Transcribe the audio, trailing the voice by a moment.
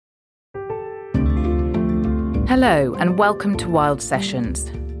Hello and welcome to Wild Sessions.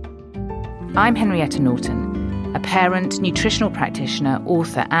 I'm Henrietta Norton, a parent, nutritional practitioner,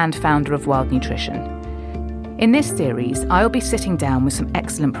 author and founder of Wild Nutrition. In this series, I'll be sitting down with some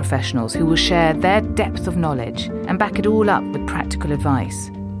excellent professionals who will share their depth of knowledge and back it all up with practical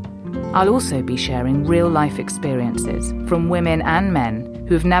advice. I'll also be sharing real-life experiences from women and men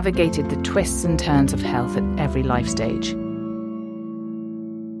who have navigated the twists and turns of health at every life stage.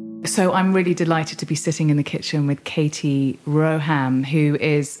 So I'm really delighted to be sitting in the kitchen with Katie Roham, who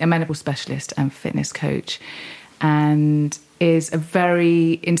is a menopause specialist and fitness coach and is a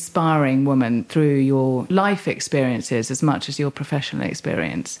very inspiring woman through your life experiences as much as your professional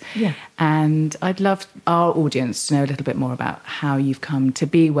experience. Yeah. And I'd love our audience to know a little bit more about how you've come to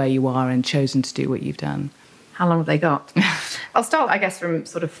be where you are and chosen to do what you've done. How long have they got? I'll start, I guess, from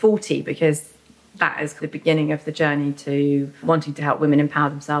sort of 40, because that is the beginning of the journey to wanting to help women empower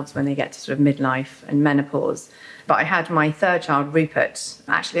themselves when they get to sort of midlife and menopause. But I had my third child, Rupert,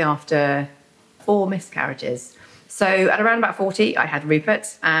 actually after 4 miscarriages. So at around about 40, I had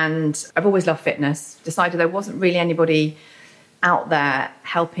Rupert, and I've always loved fitness. Decided there wasn't really anybody out there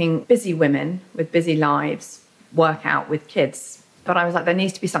helping busy women with busy lives work out with kids. But I was like, there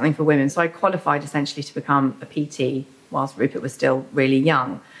needs to be something for women. So I qualified essentially to become a PT whilst Rupert was still really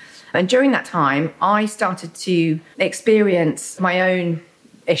young. And during that time, I started to experience my own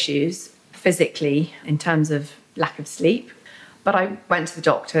issues physically in terms of lack of sleep. But I went to the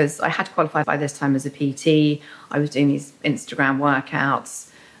doctors. I had qualified by this time as a PT. I was doing these Instagram workouts.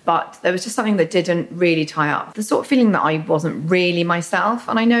 But there was just something that didn't really tie up. The sort of feeling that I wasn't really myself.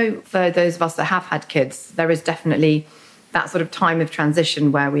 And I know for those of us that have had kids, there is definitely that sort of time of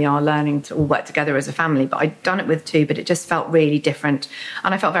transition where we are learning to all work together as a family. But I'd done it with 2, but it just felt really different.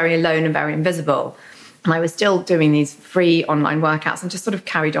 And I felt very alone and very invisible. And I was still doing these free online workouts and just sort of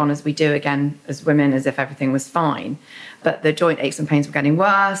carried on as we do again as women, as if everything was fine. But the joint aches and pains were getting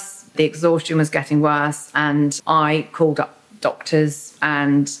worse, the exhaustion was getting worse, and I called up doctors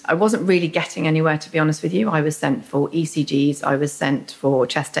and I wasn't really getting anywhere, to be honest with you. I was sent for ECGs, I was sent for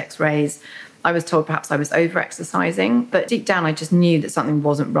chest x-rays. I was told perhaps I was over-exercising, but deep down I just knew that something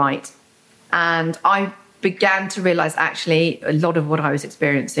wasn't right. And I began to realise actually a lot of what I was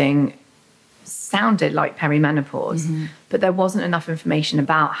experiencing sounded like perimenopause, but there wasn't enough information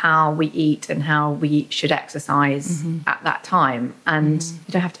about how we eat and how we should exercise at that time. And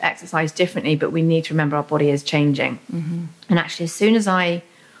you don't have to exercise differently, but we need to remember our body is changing. And actually, as soon as I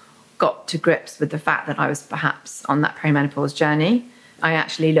got to grips with the fact that I was perhaps on that perimenopause journey, I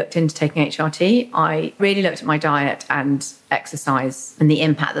actually looked into taking HRT. I really looked at my diet and exercise and the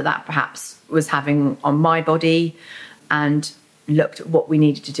impact that that perhaps was having on my body, and looked at what we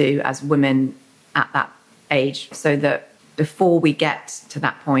needed to do as women at that age so that before we get to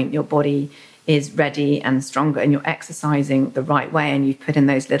that point, your body is ready and stronger and you're exercising the right way and you've put in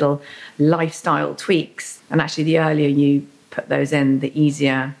those little lifestyle tweaks. And actually, the earlier you put those in, the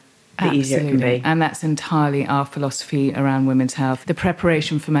easier it can be. And that's entirely our philosophy around women's health. The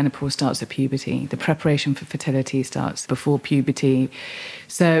preparation for menopause starts at puberty. The preparation for fertility starts before puberty.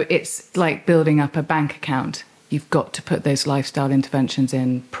 So it's like building up a bank account. You've got to put those lifestyle interventions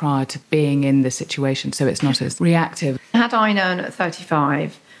in prior to being in the situation so it's not as reactive. Had I known at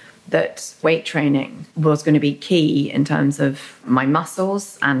 35 that weight training was going to be key in terms of my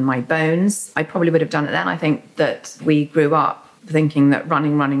muscles and my bones, I probably would have done it then. I think that we grew up thinking that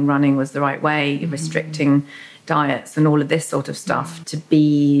running was the right way, restricting diets and all of this sort of stuff to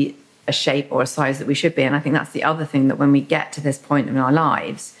be a shape or a size that we should be. And I think that's the other thing, that when we get to this point in our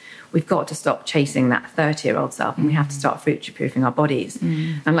lives, we've got to stop chasing that 30-year-old self and we have to start future-proofing our bodies.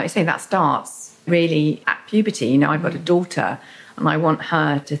 And like I say, that starts really at puberty. You know, I've got a daughter and I want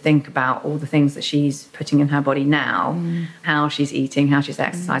her to think about all the things that she's putting in her body now, how she's eating, how she's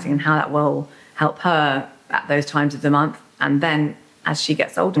exercising, and how that will help her at those times of the month. And then as she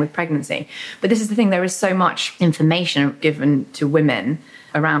gets older with pregnancy. But this is the thing, there is so much information given to women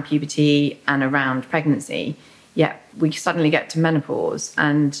around puberty and around pregnancy, yet we suddenly get to menopause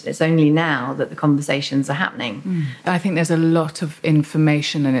and it's only now that the conversations are happening. I think there's a lot of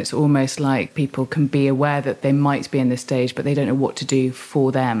information and it's almost like people can be aware that they might be in this stage, but they don't know what to do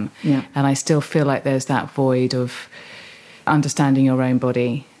for them. Yeah. And I still feel like there's that void of understanding your own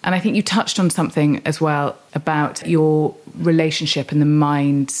body. And I think you touched on something as well about your relationship and the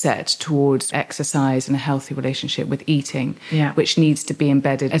mindset towards exercise and a healthy relationship with eating, which needs to be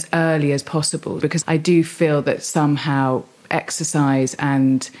embedded as early as possible. Because I do feel that somehow exercise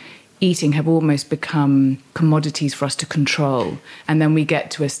and eating have almost become commodities for us to control. And then we get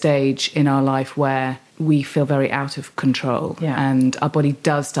to a stage in our life where we feel very out of control and our body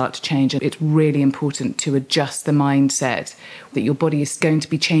does start to change. And it's really important to adjust the mindset that your body is going to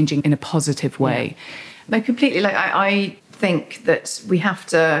be changing in a positive way. No, completely. Like I think that we have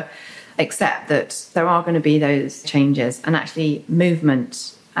to accept that there are going to be those changes, and actually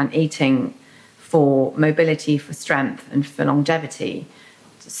movement and eating for mobility, for strength and for longevity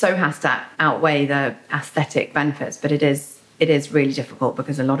so has to outweigh the aesthetic benefits. But it is really difficult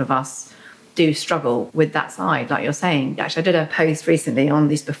because a lot of us do struggle with that side, like you're saying. Actually, I did a post recently on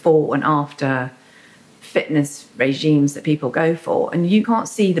these before and after fitness regimes that people go for, and you can't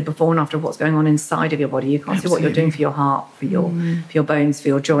see the before and after of what's going on inside of your body. You can't see what you're doing for your heart, for your bones, for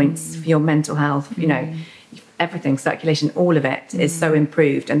your joints, for your mental health, you know, everything, circulation, all of it is so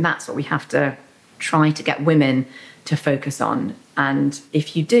improved. And that's what we have to try to get women to focus on. And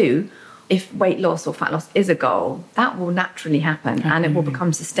if you do, if weight loss or fat loss is a goal, that will naturally happen and it will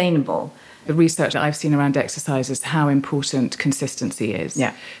become sustainable. The research that I've seen around exercise is how important consistency is.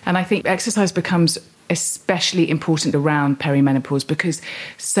 Yeah. And I think exercise becomes especially important around perimenopause because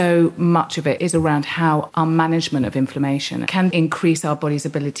so much of it is around how our management of inflammation can increase our body's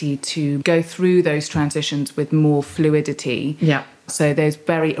ability to go through those transitions with more fluidity. Yeah. So those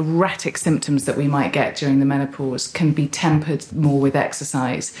very erratic symptoms that we might get during the menopause can be tempered more with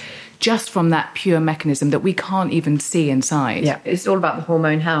exercise, just from that pure mechanism that we can't even see inside. Yeah, it's all about the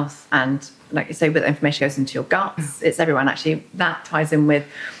hormone health. And like you say, with information goes into your guts, it's everyone. Actually, that ties in with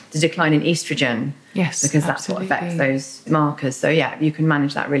the decline in estrogen. Yes, because that's what affects those markers. So yeah, you can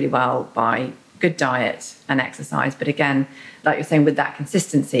manage that really well by good diet and exercise. But again, like you're saying, with that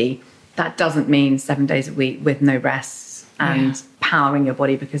consistency, that doesn't mean 7 days a week with no rests and powering your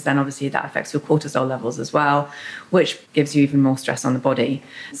body, because then obviously that affects your cortisol levels as well, which gives you even more stress on the body.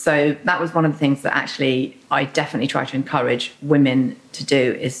 So that was one of the things that actually I definitely try to encourage women to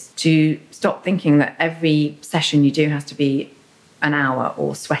do, is to stop thinking that every session you do has to be an hour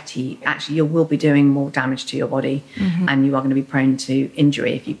or sweaty. Actually, you will be doing more damage to your body and you are going to be prone to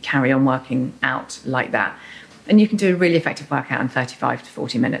injury if you carry on working out like that. And you can do a really effective workout in 35 to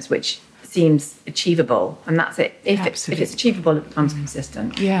 40 minutes, which seems achievable, and that's it. If it's achievable, it becomes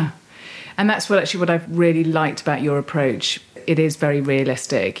consistent. Yeah. And that's what I've really liked about your approach. It is very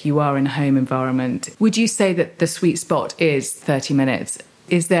realistic. You are in a home environment. Would you say that the sweet spot is 30 minutes?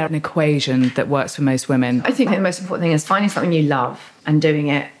 Is there an equation that works for most women? I think the most important thing is finding something you love and doing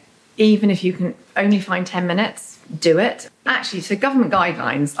it. Even if you can only find 10 minutes, do it. Actually, so government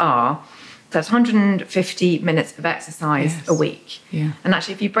guidelines are that's 150 minutes of exercise a week. Yeah. And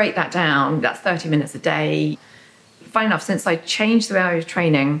actually, if you break that down, that's 30 minutes a day. Funny enough, since I changed the way I was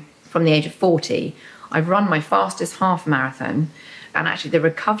training from the age of 40, I've run my fastest half marathon. And actually, the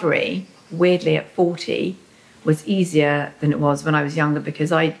recovery, weirdly, at 40 was easier than it was when I was younger,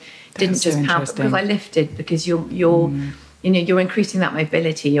 because I didn't just have, because I lifted, because you're increasing that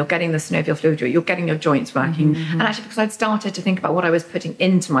mobility, you're getting the synovial fluid, you're getting your joints working. And actually, because I'd started to think about what I was putting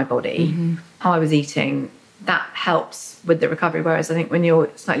into my body, how I was eating, that helps with the recovery. Whereas I think when you're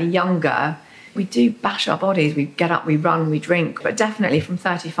slightly younger, we do bash our bodies, we get up, we run, we drink. But definitely from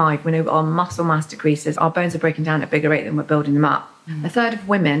 35, we know our muscle mass decreases, our bones are breaking down at a bigger rate than we're building them up. A third of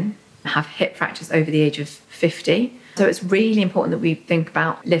women have hip fractures over the age of 50. So it's really important that we think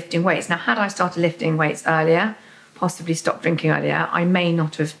about lifting weights. Now, had I started lifting weights earlier, possibly stopped drinking earlier, I may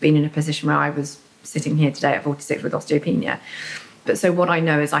not have been in a position where I was sitting here today at 46 with osteopenia. But so what I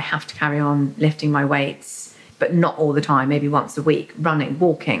know is I have to carry on lifting my weights, but not all the time, maybe once a week, running,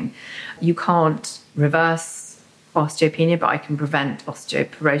 walking. You can't reverse osteopenia, but I can prevent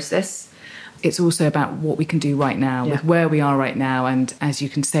osteoporosis. It's also about what we can do right now, with where we are right now. And as you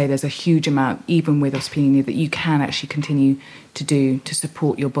can say, there's a huge amount, even with osteopenia, that you can actually continue to do to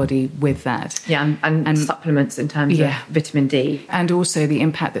support your body with that. Yeah, and supplements in terms of vitamin D. And also the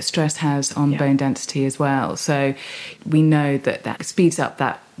impact that stress has on bone density as well. So we know that speeds up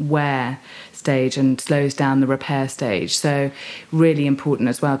that wear stage and slows down the repair stage. So really important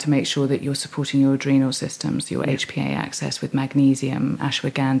as well to make sure that you're supporting your adrenal systems, your HPA access with magnesium.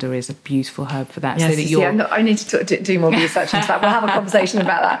 Ashwagandha is a beautiful herb for that. Yes, so that I need to do more research into that. We'll have a conversation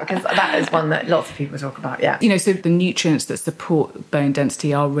about that, because that is one that lots of people talk about. Yeah, so the nutrients that support bone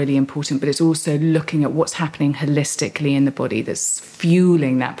density are really important, but it's also looking at what's happening holistically in the body that's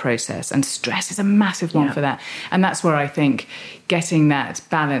fueling that process. And stress is a massive one for that. And that's where I think getting that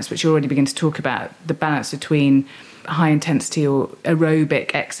balance, which you already begin to talk about, the balance between high intensity or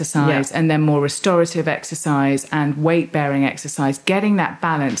aerobic exercise and then more restorative exercise and weight bearing exercise, getting that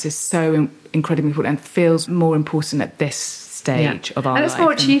balance is so incredibly important and feels more important at this stage of our life. And it's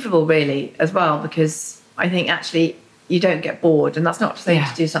more achievable really as well, because I think actually you don't get bored. And that's not to say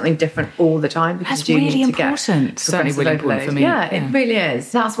to do something different all the time, because that's you do really need important. to get Certainly really important for me. Yeah, it really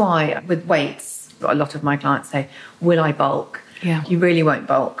is. That's why with weights, a lot of my clients say, will I bulk? Yeah. You really won't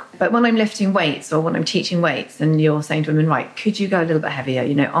bulk. But when I'm lifting weights or when I'm teaching weights and you're saying to women, right, could you go a little bit heavier?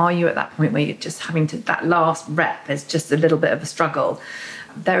 You know, are you at that point where you're just having to, that last rep is just a little bit of a struggle?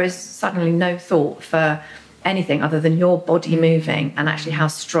 There is suddenly no thought for anything other than your body moving and actually how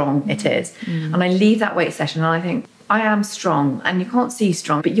strong it is. And I leave that weight session and I think, I am strong, and you can't see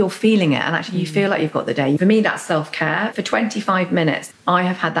strong, but you're feeling it, and actually you feel like you've got the day. For me, that's self-care. For 25 minutes, I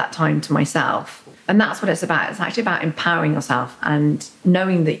have had that time to myself. And that's what it's about. It's actually about empowering yourself and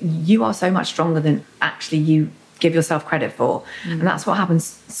knowing that you are so much stronger than actually you give yourself credit for. And that's what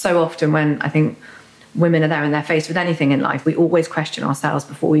happens so often when I think women are there and they're faced with anything in life. We always question ourselves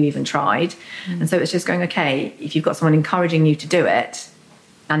before we even tried. And so it's just going, okay, if you've got someone encouraging you to do it,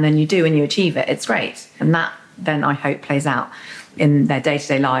 and then you do and you achieve it, it's great. And that then I hope plays out in their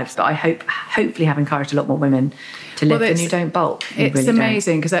day-to-day lives. But I hopefully have encouraged a lot more women to live and you don't bulk. It's really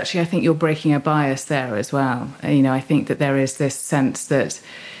amazing, because actually I think you're breaking a bias there as well. You know, I think that there is this sense that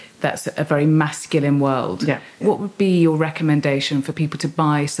that's a very masculine world. Yeah. What would be your recommendation for people to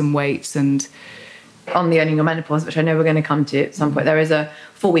buy some weights? And on the Owning Your Menopause, which I know we're going to come to at some point, there is a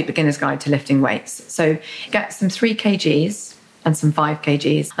 4-week beginner's guide to lifting weights. So get some 3 kgs and some 5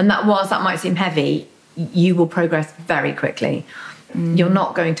 kgs. And that, whilst that might seem heavy, you will progress very quickly. You're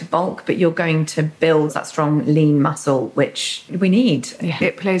not going to bulk, but you're going to build that strong, lean muscle, which we need. Yeah.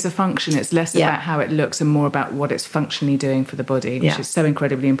 It plays a function. It's less about how it looks and more about what it's functionally doing for the body, which is so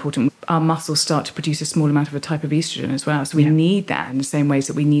incredibly important. Our muscles start to produce a small amount of a type of estrogen as well. So we need that in the same ways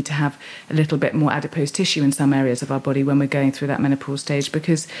that we need to have a little bit more adipose tissue in some areas of our body when we're going through that menopause stage,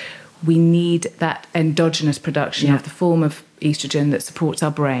 because we need that endogenous production of the form of estrogen that supports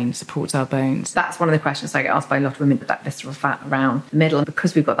our brain, supports our bones. That's one of the questions I get asked by a lot of women, that visceral fat around the middle. And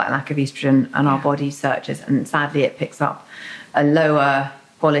because we've got that lack of estrogen and our body searches, and sadly it picks up a lower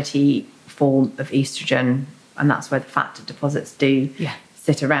quality form of estrogen, and that's where the fat deposits do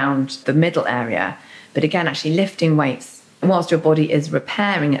sit around the middle area. But again, actually lifting weights, whilst your body is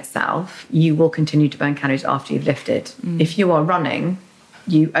repairing itself, you will continue to burn calories after you've lifted. If you are running,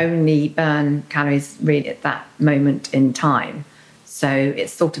 you only burn calories really at that moment in time. So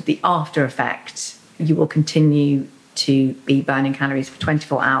it's sort of the after effect. You will continue to be burning calories for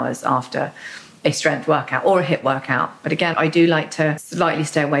 24 hours after a strength workout or a HIIT workout. But again, I do like to slightly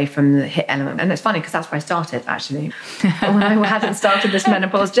stay away from the HIIT element. And it's funny because that's where I started, actually, when I hadn't started this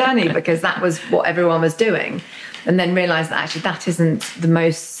menopause journey, because that was what everyone was doing. And then realised that actually that isn't the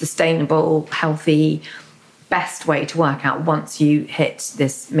most sustainable, healthy, best way to work out once you hit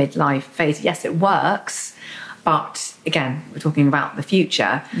this midlife phase. Yes, it works, but again, we're talking about the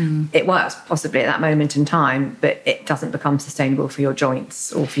future. It works possibly at that moment in time, but it doesn't become sustainable for your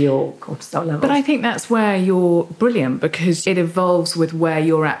joints or for your cortisol levels. But I think that's where you're brilliant, because it evolves with where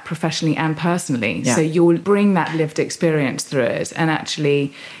you're at professionally and personally. So you'll bring that lived experience through it, and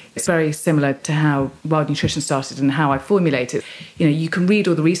actually it's very similar to how Wild Nutrition started and how I formulate it. You know, you can read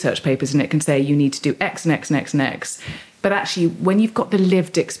all the research papers and it can say you need to do X and X and X and X. But actually, when you've got the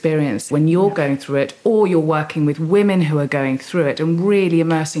lived experience, when you're going through it, or you're working with women who are going through it and really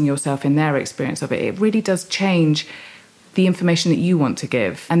immersing yourself in their experience of it, it really does change the information that you want to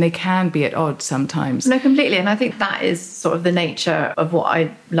give. And they can be at odds sometimes. No, completely. And I think that is sort of the nature of what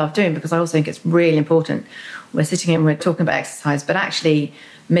I love doing, because I also think it's really important. We're sitting here and we're talking about exercise, but actually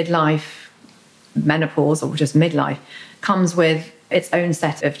midlife, menopause, or just midlife, comes with its own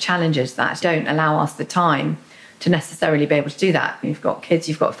set of challenges that don't allow us the time to necessarily be able to do that. You've got kids,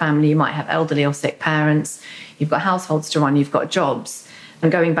 you've got family, you might have elderly or sick parents, you've got households to run, you've got jobs.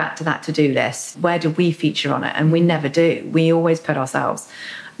 And going back to that to-do list, where do we feature on it? And we never do. We always put ourselves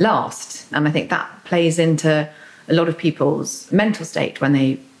last. And I think that plays into a lot of people's mental state when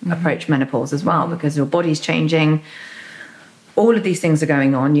they approach menopause as well, because your body's changing. All of these things are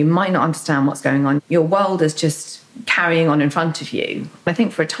going on. You might not understand what's going on. Your world is just carrying on in front of you. I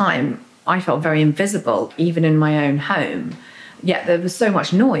think for a time, I felt very invisible, even in my own home. Yet there was so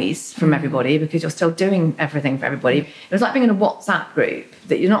much noise from everybody, because you're still doing everything for everybody. It was like being in a WhatsApp group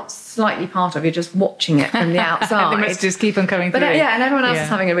that you're not slightly part of, you're just watching it from the outside. They must just keep on coming through. But and everyone else is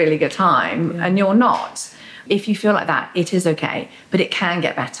having a really good time, and you're not. If you feel like that, it is okay, but it can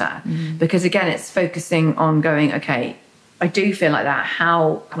get better. Because again, it's focusing on going, okay, I do feel like that.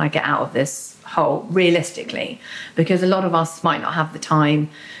 How can I get out of this hole realistically? Because a lot of us might not have the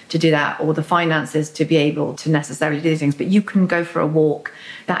time to do that, or the finances to be able to necessarily do these things. But you can go for a walk.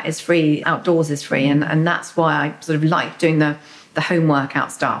 That is free. Outdoors is free. And that's why I sort of like doing the home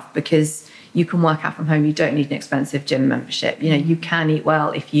workout stuff, because You can work out from home. You don't need an expensive gym membership. You can eat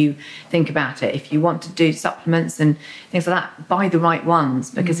well if you think about it. If you want to do supplements and things like that, buy the right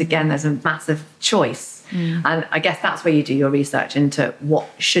ones, because again, there's a massive choice. And I guess that's where you do your research into what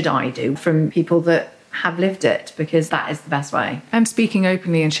should I do from people that have lived it, because that is the best way. And speaking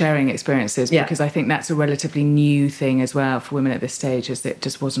openly and sharing experiences, because I think that's a relatively new thing as well for women at this stage, is that it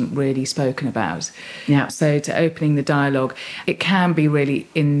just wasn't really spoken about. So to opening the dialogue, it can be really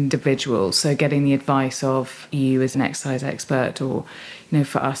individual. So getting the advice of you as an exercise expert, or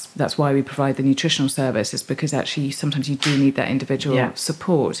for us, that's why we provide the nutritional service, is because actually sometimes you do need that individual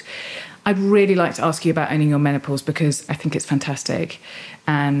support. I'd really like to ask you about owning your menopause, because I think it's fantastic.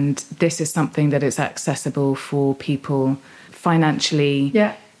 And this is something that is accessible for people financially,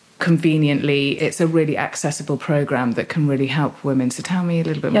 conveniently. It's a really accessible program that can really help women. So tell me a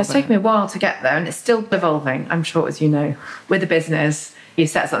little bit more about it. It's taken me a while to get there, and it's still evolving, I'm sure, as you know. With a business, you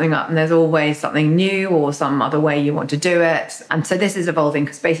set something up and there's always something new or some other way you want to do it. And so this is evolving,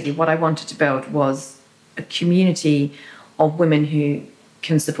 because basically what I wanted to build was a community of women who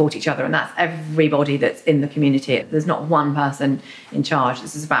can support each other, and that's everybody that's in the community. There's not one person in charge.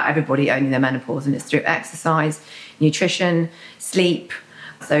 This is about everybody owning their menopause, and it's through exercise, nutrition, sleep.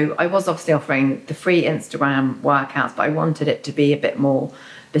 So I was obviously offering the free Instagram workouts, but I wanted it to be a bit more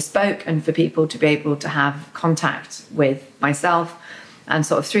bespoke and for people to be able to have contact with myself. And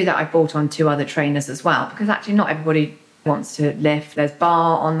sort of through that, I brought on 2 other trainers as well, because actually not everybody wants to lift. There's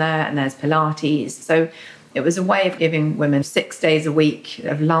bar on there and there's Pilates. So it was a way of giving women 6 days a week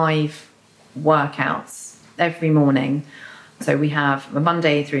of live workouts every morning. So we have a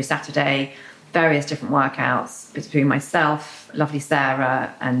Monday through Saturday, various different workouts between myself, lovely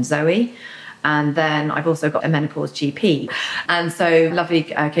Sarah and Zoe. And then I've also got a menopause GP. And so lovely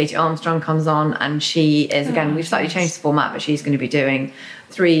Katie Armstrong comes on, and she is, again, we've slightly changed the format, but she's going to be doing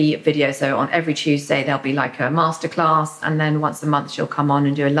 3 videos. So on every Tuesday, there'll be like a masterclass. And then once a month, she'll come on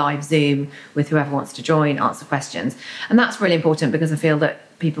and do a live Zoom with whoever wants to join, answer questions. And that's really important, because I feel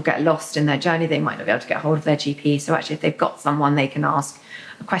that people get lost in their journey. They might not be able to get hold of their GP. So actually, if they've got someone they can ask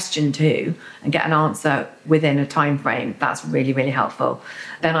a question to and get an answer within a time frame, that's really, really helpful.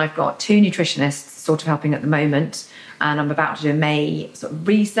 Then I've got 2 nutritionists sort of helping at the moment, and I'm about to do a May sort of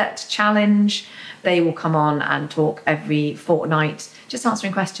reset challenge. They will come on and talk every fortnight, just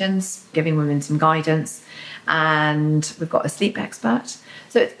answering questions, giving women some guidance. And we've got a sleep expert.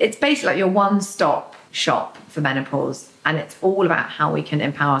 So it's basically like your one-stop shop for menopause, and it's all about how we can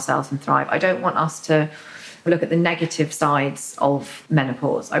empower ourselves and thrive. I don't want us to look at the negative sides of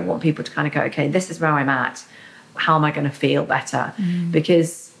menopause. I want people to kind of go, okay, this is where I'm at. How am I going to feel better?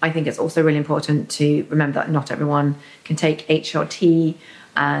 Because I think it's also really important to remember that not everyone can take HRT,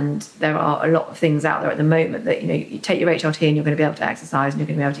 and there are a lot of things out there at the moment that, you take your HRT and you're going to be able to exercise and you're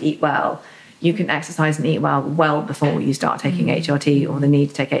going to be able to eat well. You can exercise and eat well before you start taking HRT, or the need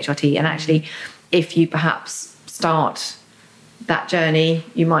to take HRT. And actually, if you perhaps start that journey,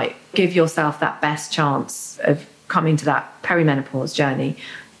 you might give yourself that best chance of coming to that perimenopause journey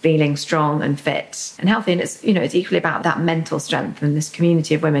feeling strong and fit and healthy. And it's, it's equally about that mental strength, and this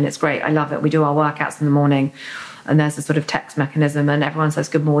community of women. It's great. I love it. We do our workouts in the morning, and there's a sort of text mechanism, and everyone says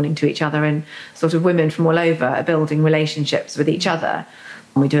good morning to each other, and sort of women from all over are building relationships with each other.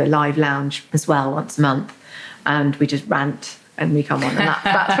 And we do a live lounge as well once a month, and we just rant and we come on, and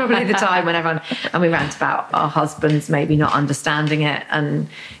that's probably the time when we rant about our husbands maybe not understanding it. And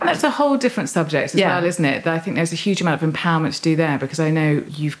that's a whole different subject as well, isn't it? I think there's a huge amount of empowerment to do there, because I know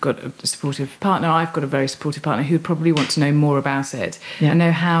you've got a supportive partner, I've got a very supportive partner who probably want to know more about it and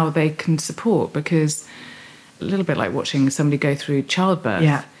know how they can support, because a little bit like watching somebody go through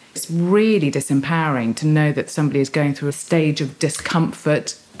childbirth. It's really disempowering to know that somebody is going through a stage of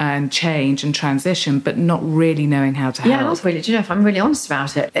discomfort and change and transition, but not really knowing how to help. Yeah, that's really, if I'm really honest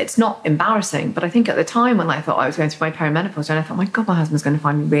about it, it's not embarrassing. But I think at the time when I thought I was going through my perimenopause, and I thought, my God, my husband's going to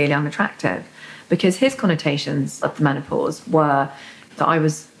find me really unattractive, because his connotations of the menopause were that I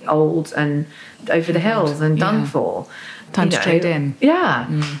was old and over the hills and done for. Time to trade in.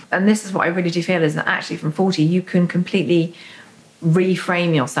 And this is what I really do feel, is that actually from 40, you can completely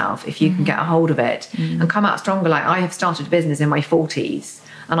reframe yourself if you can get a hold of it and come out stronger. Like, I have started a business in my 40s,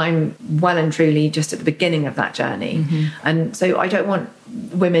 and I'm well and truly just at the beginning of that journey. And so I don't want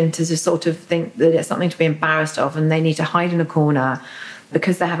women to just sort of think that it's something to be embarrassed of, and they need to hide in a corner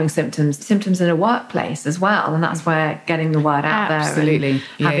because they're having symptoms in a workplace as well. And that's where getting the word out there. Absolutely.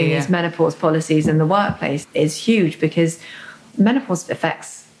 Having these menopause policies in the workplace is huge, because menopause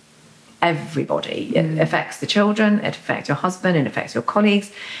affects everybody. It affects the children, it affects your husband, it affects your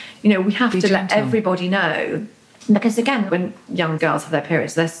colleagues. We have to let everybody know Because again, when young girls have their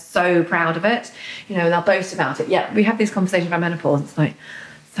periods, they're so proud of it, and they'll boast about it. Yeah, we have these conversations about menopause. It's like,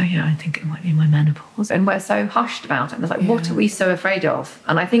 so yeah, I think it might be my menopause. And we're so hushed about it. And it's like, what are we so afraid of?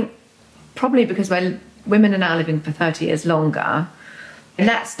 And I think probably because women are now living for 30 years longer,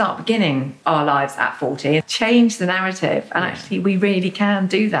 let's start beginning our lives at 40, change the narrative. And actually, we really can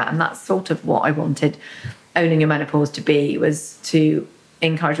do that. And that's sort of what I wanted Owning Your Menopause to be, was to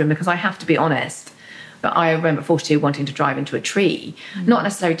encourage women, because I have to be honest. But I remember at 42 wanting to drive into a tree, not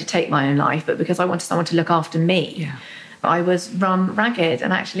necessarily to take my own life, but because I wanted someone to look after me. Yeah. I was run ragged,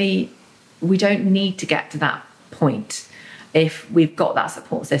 and actually we don't need to get to that point if we've got that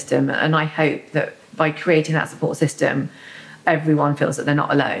support system. And I hope that by creating that support system, everyone feels that they're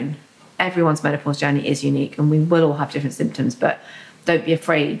not alone. Everyone's menopause journey is unique, and we will all have different symptoms, but don't be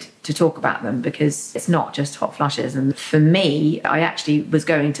afraid to talk about them, because it's not just hot flushes. And for me, I actually was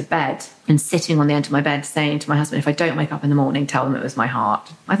going to bed and sitting on the end of my bed saying to my husband, if I don't wake up in the morning, tell them it was my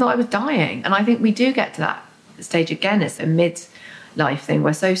heart. I thought I was dying. And I think we do get to that stage again. It's a midlife thing.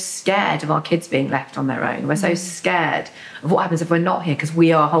 We're so scared of our kids being left on their own. We're so scared of what happens if we're not here, because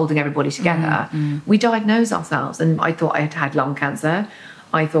we are holding everybody together. We diagnose ourselves. And I thought I had had lung cancer.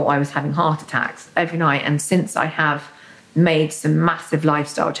 I thought I was having heart attacks every night. And since I have made some massive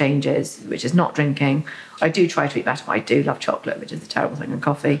lifestyle changes, which is not drinking, I do try to eat better, but I do love chocolate, which is a terrible thing, and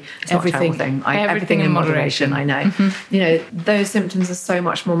coffee. It's everything, not a terrible thing. Everything in moderation, I know. Those symptoms are so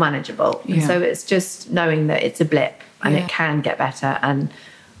much more manageable. And so it's just knowing that it's a blip and it can get better. And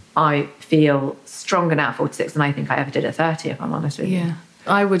I feel stronger now at 46 than I think I ever did at 30, if I'm honest with you.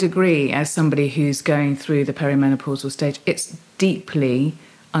 I would agree, as somebody who's going through the perimenopausal stage. It's deeply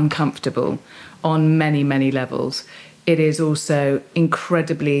uncomfortable on many, many levels. It is also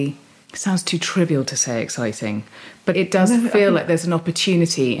incredibly, sounds too trivial to say exciting, but it does feel like there's an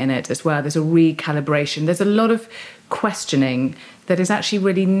opportunity in it as well. There's a recalibration. There's a lot of questioning that is actually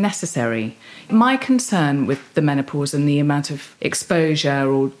really necessary. My concern with the menopause and the amount of exposure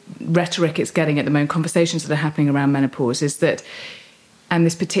or rhetoric it's getting at the moment, conversations that are happening around menopause, is that, and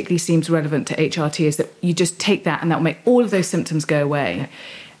this particularly seems relevant to HRT, is that you just take that and that will make all of those symptoms go away. Yeah.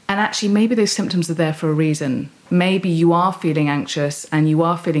 And actually, maybe those symptoms are there for a reason. Maybe you are feeling anxious and you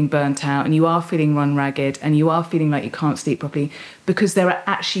are feeling burnt out and you are feeling run ragged and you are feeling like you can't sleep properly, because there are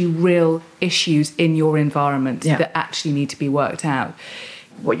actually real issues in your environment that actually need to be worked out.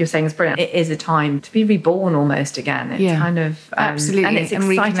 What you're saying is brilliant. It is a time to be reborn almost again. It's kind of... absolutely. And it's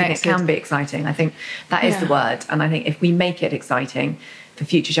exciting. It can be exciting. I think that is the word. And I think if we make it exciting for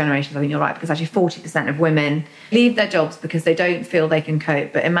future generations, I think you're right, because actually 40% of women leave their jobs because they don't feel they can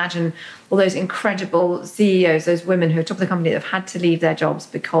cope. But imagine all those incredible CEOs, those women who are top of the company that have had to leave their jobs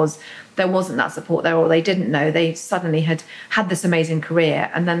because there wasn't that support there, or they didn't know. They suddenly had this amazing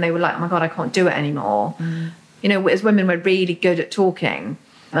career, and then they were like, oh my God, I can't do it anymore. As women, we're really good at talking.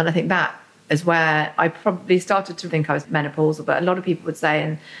 And I think that is where I probably started to think I was menopausal. But a lot of people would say,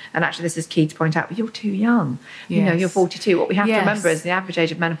 and actually this is key to point out, but you're too young. Yes. You're 42. What we have to remember is the average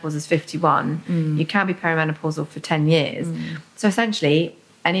age of menopause is 51. You can be perimenopausal for 10 years. So essentially,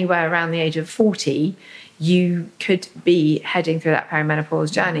 anywhere around the age of 40, you could be heading through that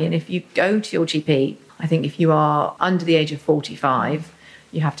perimenopause journey. And if you go to your GP, I think if you are under the age of 45,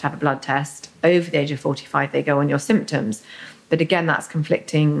 you have to have a blood test. Over the age of 45, they go on your symptoms. But again, that's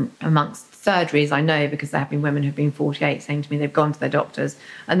conflicting amongst surgeries, I know, because there have been women who've been 48 saying to me they've gone to their doctors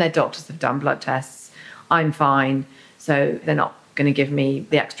and their doctors have done blood tests. I'm fine, so they're not going to give me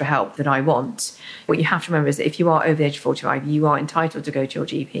the extra help that I want. What you have to remember is that if you are over the age of 45, you are entitled to go to your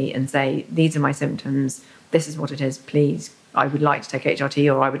GP and say, these are my symptoms, this is what it is, please, I would like to take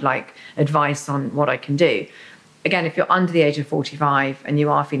HRT, or I would like advice on what I can do. Again, if you're under the age of 45 and you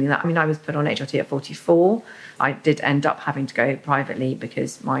are feeling that, I was put on HRT at 44. I did end up having to go privately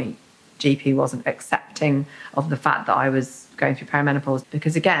because my GP wasn't accepting of the fact that I was going through perimenopause,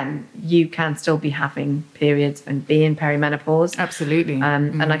 because again, you can still be having periods and be in perimenopause. Absolutely.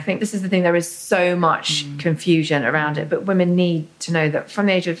 And I think this is the thing, there is so much confusion around it, but women need to know that from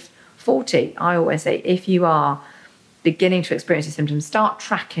the age of 40, I always say, if you are beginning to experience your symptoms, start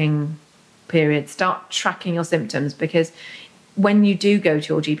tracking periods, start tracking your symptoms, because when you do go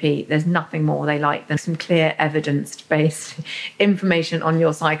to your GP, there's nothing more they like than some clear evidence-based information on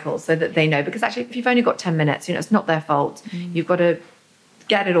your cycle, so that they know. Because actually, if you've only got 10 minutes, it's not their fault. You've got to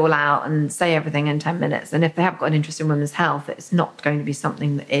get it all out and say everything in 10 minutes. And if they haven't got an interest in women's health, it's not going to be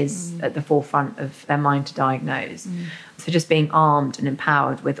something that is at the forefront of their mind to diagnose. So just being armed and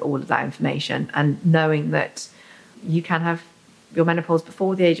empowered with all of that information, and knowing that you can have your menopause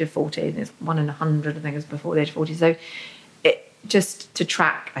before the age of 40. There's 1 in 100, I think, is before the age of 40. So just to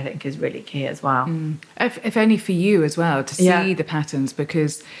track, I think, is really key as well. If only for you as well, to see the patterns,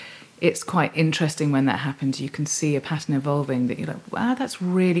 because it's quite interesting when that happens. You can see a pattern evolving that you're like, wow, that's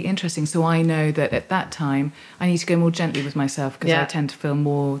really interesting. So I know that at that time I need to go more gently with myself because I tend to feel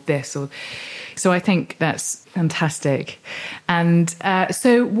more this or... So I think that's fantastic. And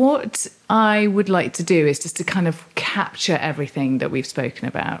so what I would like to do is just to kind of capture everything that we've spoken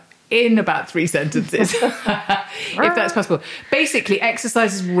about in about 3 sentences, if that's possible. Basically,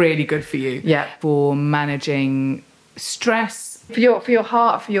 exercise is really good for you for managing stress, for your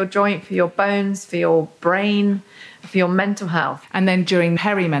heart, for your joint, for your bones, for your brain, for your mental health. And then during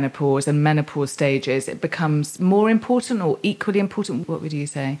perimenopause and menopause stages, it becomes more important or equally important. What would you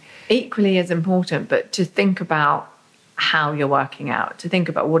say? Equally as important, but to think about how you're working out, to think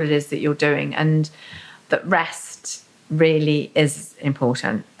about what it is that you're doing, and that rest really is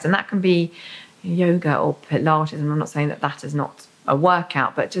important. And that can be yoga or Pilates, and I'm not saying that is not a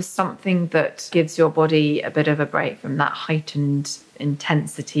workout, but just something that gives your body a bit of a break from that heightened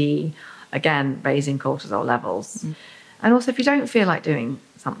intensity, again, raising cortisol levels. And also, if you don't feel like doing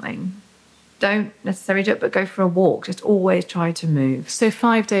something, don't necessarily do it, but go for a walk. Just always try to move. So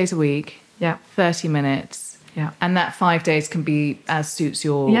 5 days a week, 30 minutes. Yeah. And that 5 days can be as suits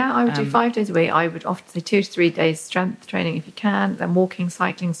your... Yeah, I would do 5 days a week. I would often say 2 to 3 days strength training if you can, then walking,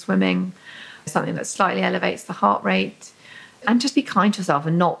 cycling, swimming, something that slightly elevates the heart rate. And just be kind to yourself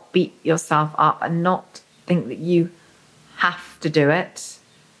and not beat yourself up and not think that you have to do it.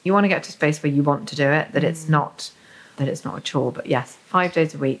 You want to get to a space where you want to do it, that it's not a chore. But yes, 5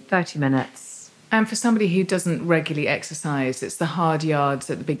 days a week, 30 minutes. And for somebody who doesn't regularly exercise, it's the hard yards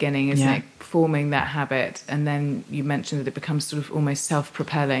at the beginning, isn't it? Forming that habit. And then you mentioned that it becomes sort of almost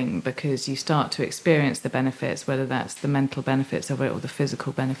self-propelling because you start to experience the benefits, whether that's the mental benefits of it or the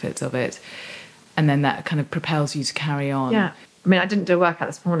physical benefits of it. And then that kind of propels you to carry on. Yeah. I mean, I didn't do a workout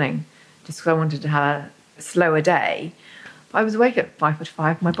this morning just because I wanted to have a slower day. But I was awake at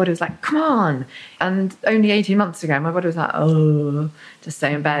 5:45. My body was like, come on. And only 18 months ago, my body was like, oh, just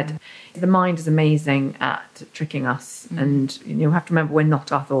stay in bed. The mind is amazing at tricking us. And you have to remember, we're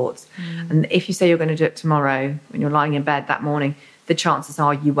not our thoughts. And if you say you're going to do it tomorrow when you're lying in bed that morning, the chances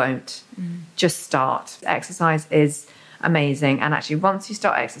are you won't. Just start. Exercise is amazing. And actually, once you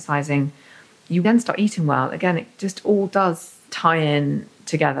start exercising, you then start eating well. Again, it just all does tie in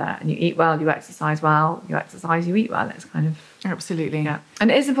together. And you eat well, you exercise well, you exercise, you eat well. It's kind of... Absolutely. Yeah.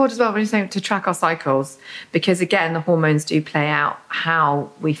 And it is important as well when you're saying to track our cycles, because again, the hormones do play out how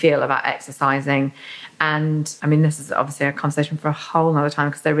we feel about exercising. And I mean, this is obviously a conversation for a whole other time,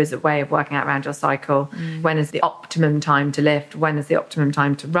 because there is a way of working out around your cycle. When is the optimum time to lift? When is the optimum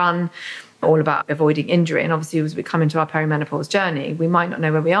time to run? All about avoiding injury. And obviously, as we come into our perimenopause journey, we might not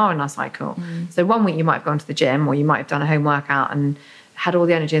know where we are in our cycle. So 1 week you might have gone to the gym, or you might have done a home workout and had all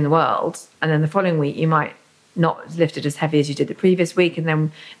the energy in the world. And then the following week you might not have lifted as heavy as you did the previous week. And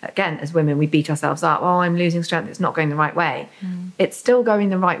then again, as women, we beat ourselves up. Oh, I'm losing strength. It's not going the right way. It's still going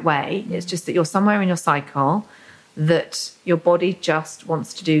the right way. It's just that you're somewhere in your cycle that your body just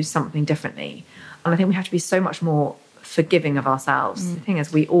wants to do something differently. And I think we have to be so much more forgiving of ourselves. The thing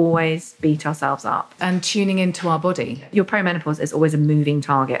is, we always beat ourselves up. And tuning into our body. Your perimenopause is always a moving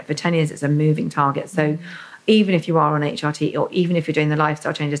target. For 10 years, it's a moving target. So even if you are on HRT, or even if you're doing the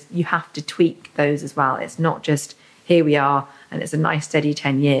lifestyle changes, you have to tweak those as well. It's not just, here we are, and it's a nice steady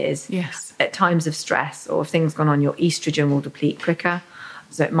 10 years. Yes. At times of stress or if things gone on, your estrogen will deplete quicker.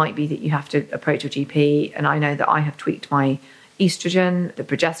 So it might be that you have to approach your GP. And I know that I have tweaked my estrogen, the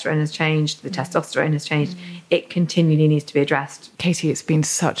progesterone has changed, the testosterone has changed. It continually needs to be addressed. Katie, it's been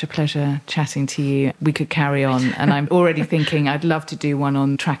such a pleasure chatting to you. We could carry on, and I'm already thinking I'd love to do one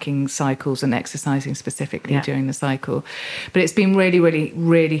on tracking cycles and exercising specifically during the cycle. But it's been really, really,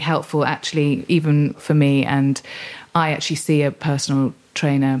 really helpful, actually, even for me. And I actually see a personal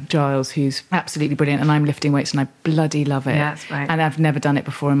trainer, Giles, who's absolutely brilliant, and I'm lifting weights and I bloody love it. Yeah, that's right. And I've never done it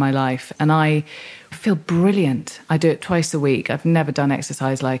before in my life, and I feel brilliant. I do it twice a week. I've never done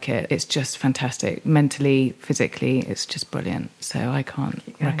exercise like it. It's just fantastic. Mentally, physically, it's just brilliant. So I can't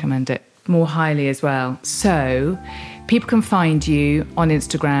recommend it more highly as well. So people can find you on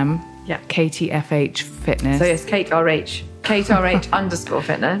Instagram, Katie FH Fitness. So yes, Kate RH _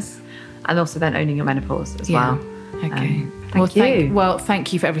 fitness, and also then Owning Your Menopause as well. Okay.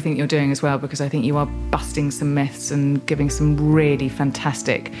 Thank you for everything you're doing as well, because I think you are busting some myths and giving some really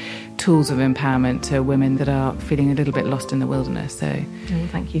fantastic tools of empowerment to women that are feeling a little bit lost in the wilderness. So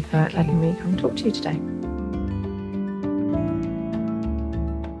thank you for letting me come and talk to you today.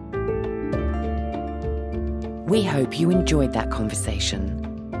 We hope you enjoyed that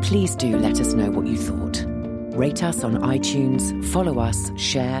conversation. Please do let us know what you thought. Rate us on iTunes, follow us,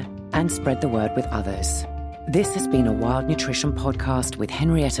 share, and spread the word with others. This has been a Wild Nutrition podcast with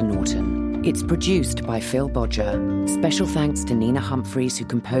Henrietta Norton. It's produced by Phil Bodger. Special thanks to Nina Humphreys, who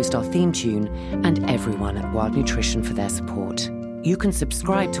composed our theme tune, and everyone at Wild Nutrition for their support. You can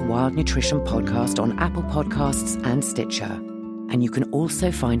subscribe to Wild Nutrition Podcast on Apple Podcasts and Stitcher. And you can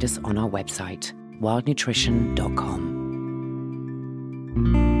also find us on our website, wildnutrition.com.